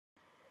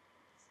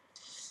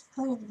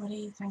Hello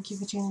everybody, thank you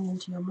for tuning in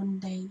to your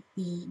Monday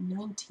the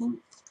 19th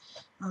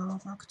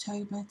of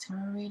October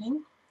tarot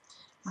reading.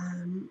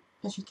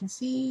 As you can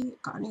see,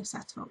 got a new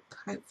setup.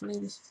 Hopefully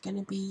this is going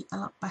to be a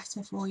lot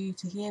better for you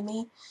to hear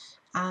me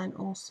and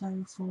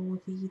also for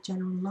the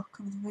general look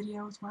of the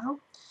video as well.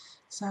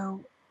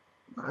 So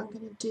what I'm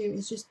going to do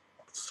is just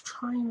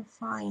try and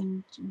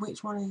find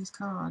which one of these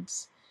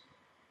cards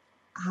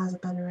has a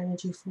better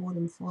energy for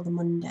them for the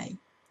Monday.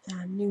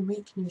 New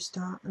week, new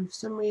start, and for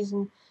some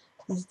reason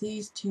there's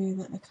these two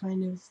that are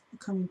kind of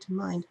coming to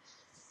mind.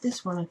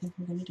 This one I think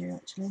I'm going to do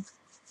actually.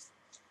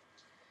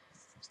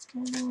 Just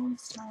going to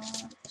start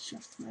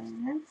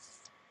shuffling now.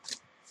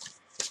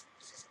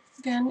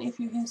 Again, if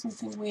you hear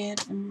something weird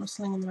and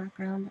rustling in the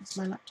background, that's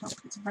my laptop.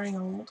 It's very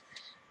old.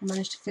 I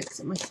managed to fix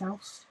it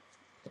myself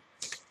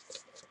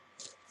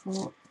for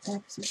the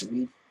purposes of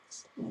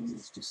readings. I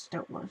just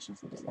don't want to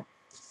shuffle it.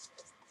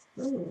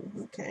 Oh,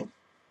 okay.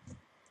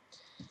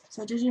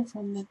 So judging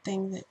from the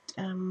thing that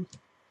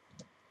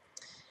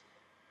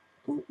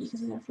oh, you can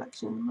see the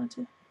reflection in the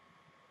monitor.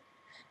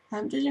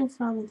 Judging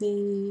from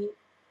the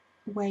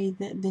way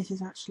that this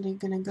is actually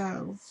going to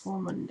go for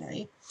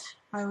Monday,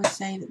 I would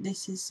say that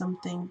this is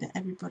something that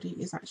everybody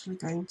is actually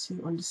going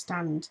to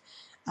understand.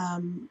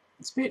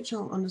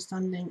 Spiritual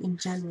understanding in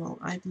general,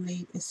 I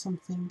believe, is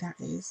something that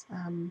is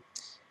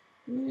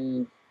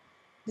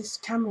this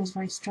camera is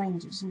very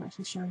strange. It doesn't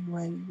actually show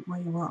you where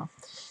you are.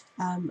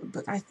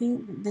 But I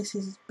think that this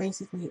is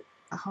basically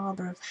a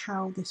harbour of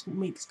how this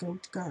week's going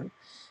to go.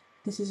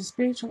 This is a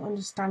spiritual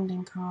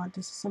understanding card.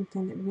 This is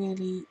something that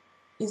really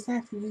is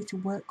there for you to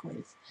work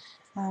with.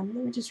 Let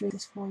me just read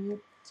this for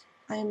you.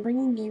 I am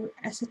bringing you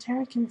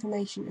esoteric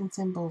information and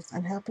symbols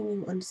and helping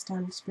you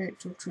understand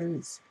spiritual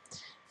truths.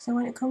 So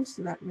when it comes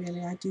to that, really,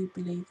 I do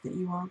believe that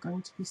you are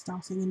going to be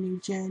starting a new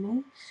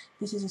journey.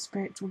 This is a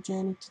spiritual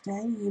journey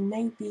today. You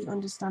may be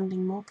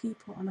understanding more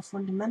people on a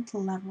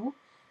fundamental level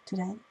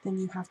today than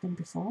you have been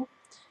before.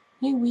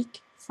 New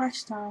week, fresh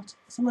start,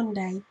 it's a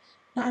Monday.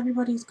 Not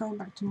everybody is going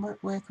back to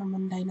work on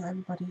Monday, not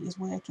everybody is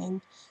working,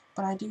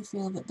 but I do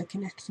feel that the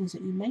connections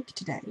that you make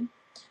today,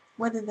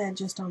 whether they're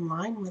just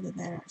online, whether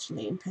they're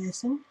actually in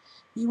person,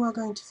 you are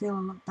going to feel a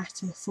lot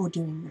better for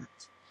doing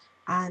that.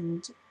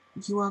 And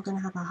you are going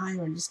to have a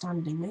higher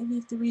understanding, maybe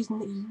of the reason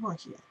that you are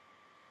here.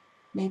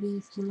 Maybe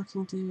if you're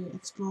looking to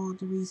explore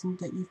the reason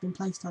that you've been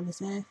placed on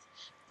this earth,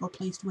 or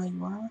placed where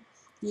you are,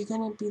 you're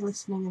going to be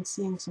listening and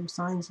seeing some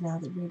signs now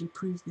that really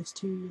prove this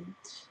to you.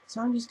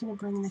 So I'm just going to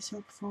bring this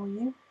up for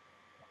you,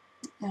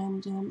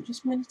 and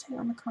just meditate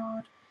on the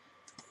card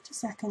for 30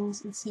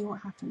 seconds and see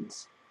what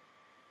happens.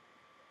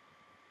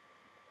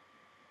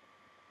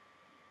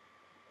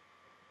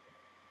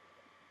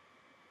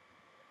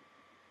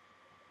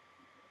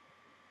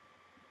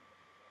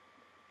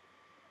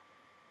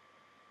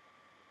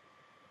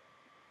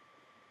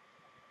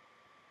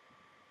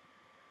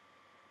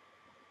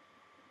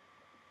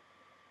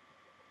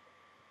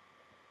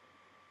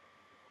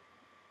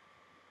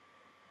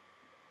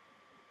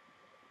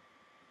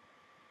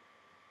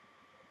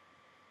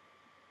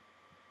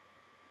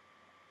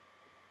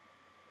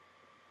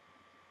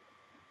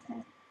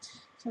 Okay,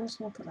 so I'm just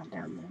going to put that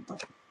down there,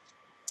 but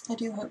I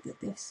do hope that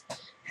this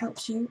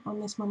helps you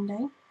on this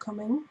Monday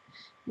coming.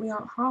 We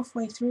are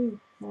halfway through,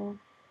 or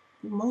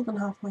more than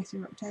halfway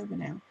through October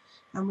now,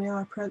 and we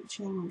are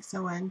approaching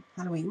Samhain,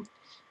 Halloween,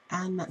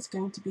 and that's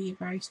going to be a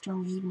very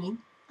strong evening.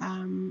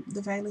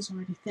 The veil is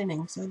already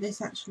thinning, so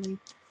this actually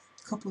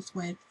couples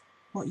with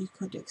what you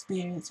could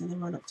experience in the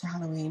run up to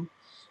Halloween.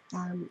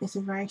 It's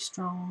a very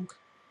strong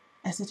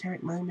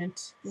esoteric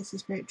moment, it's a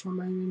spiritual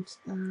moment,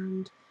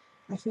 and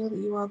I feel that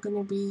you are going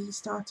to be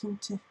starting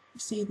to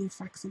see the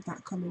effects of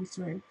that coming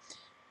through.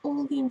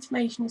 All the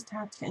information as to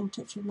how to get in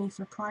touch with me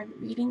for a private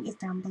reading is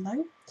down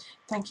below.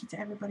 Thank you to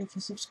everybody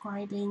for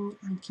subscribing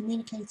and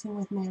communicating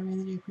with me, I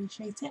really do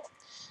appreciate it.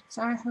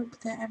 So I hope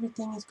that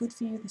everything is good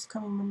for you this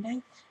coming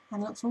Monday,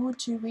 and I look forward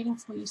to reading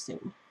for you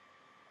soon.